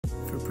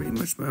pretty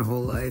much my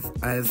whole life,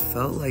 I've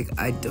felt like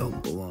I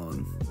don't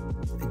belong.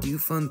 I do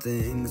fun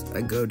things,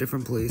 I go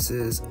different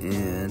places,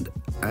 and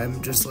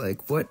I'm just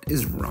like, what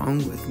is wrong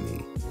with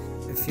me?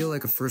 I feel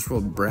like a first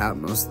world brat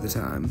most of the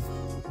time.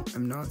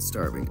 I'm not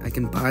starving. I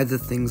can buy the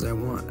things I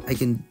want. I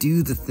can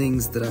do the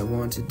things that I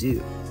want to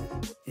do.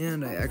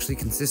 And I actually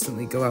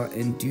consistently go out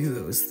and do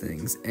those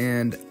things.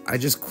 And I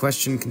just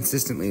question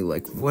consistently,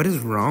 like, what is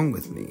wrong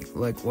with me?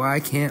 Like, why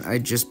can't I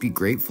just be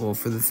grateful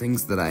for the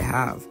things that I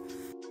have?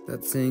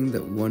 That saying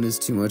that one is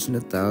too much and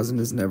 1,000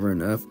 is never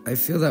enough, I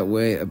feel that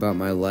way about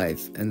my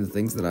life and the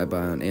things that I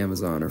buy on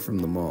Amazon or from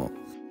the mall.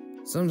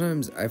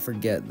 Sometimes I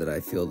forget that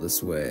I feel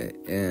this way,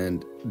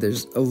 and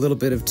there's a little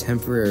bit of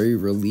temporary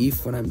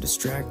relief when I'm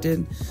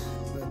distracted,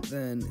 but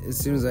then as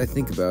soon as I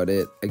think about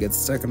it, I get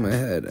stuck in my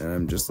head, and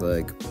I'm just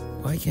like,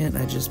 why can't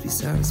I just be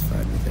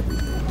satisfied with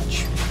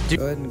everything?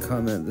 Go ahead and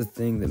comment the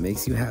thing that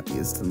makes you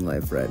happiest in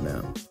life right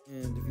now.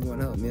 And if you want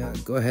to help me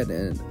out, go ahead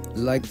and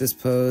like this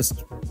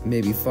post,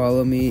 maybe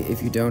follow me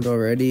if you don't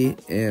already,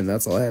 and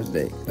that's all I have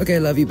today. Okay,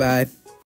 love you, bye.